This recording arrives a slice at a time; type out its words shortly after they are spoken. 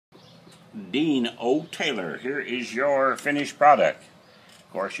Dean O. Taylor. Here is your finished product.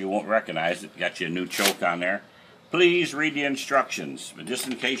 Of course, you won't recognize it. Got you a new choke on there. Please read the instructions, but just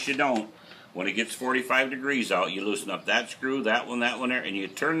in case you don't, when it gets 45 degrees out, you loosen up that screw, that one there, and you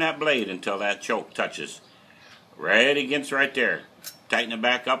turn that blade until that choke touches. Right against right there. Tighten it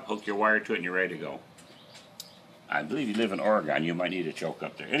back up, hook your wire to it, and you're ready to go. I believe you live in Oregon. You might need a choke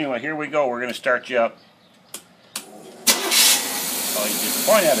up there. Anyway, here we go. We're going to start you up. Oh, you just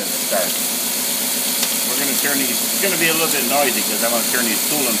point at it to start. We're going to turn these. It's going to be a little bit noisy because I'm going to turn these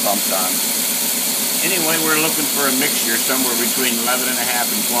coolant pumps on. Anyway, we're looking for a mixture somewhere between 11.5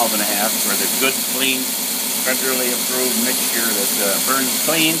 and 12.5 for the good, clean, federally approved mixture that burns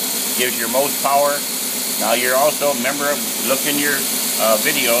clean, gives your most power. Now you're also, remember, look in your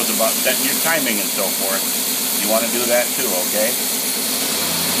videos about setting your timing and so forth. You want to do that too, okay?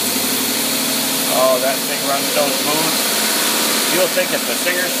 Oh, that thing runs so smooth. You'll think it's a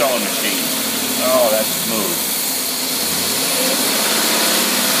Singer sewing machine. Oh, that's smooth.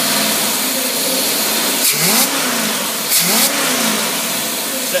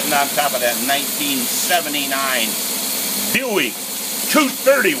 Sitting on top of that 1979 Buick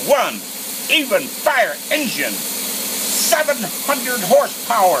 231 even fire engine, 700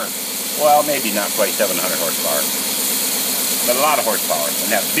 horsepower. Well, maybe not quite 700 horsepower, but a lot of horsepower.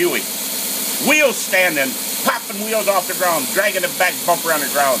 And that Buick, wheels standing, popping wheels off the ground, dragging the back bumper on the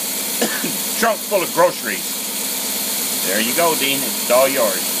ground, trunk full of groceries. There you go, Dean. It's all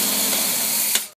yours.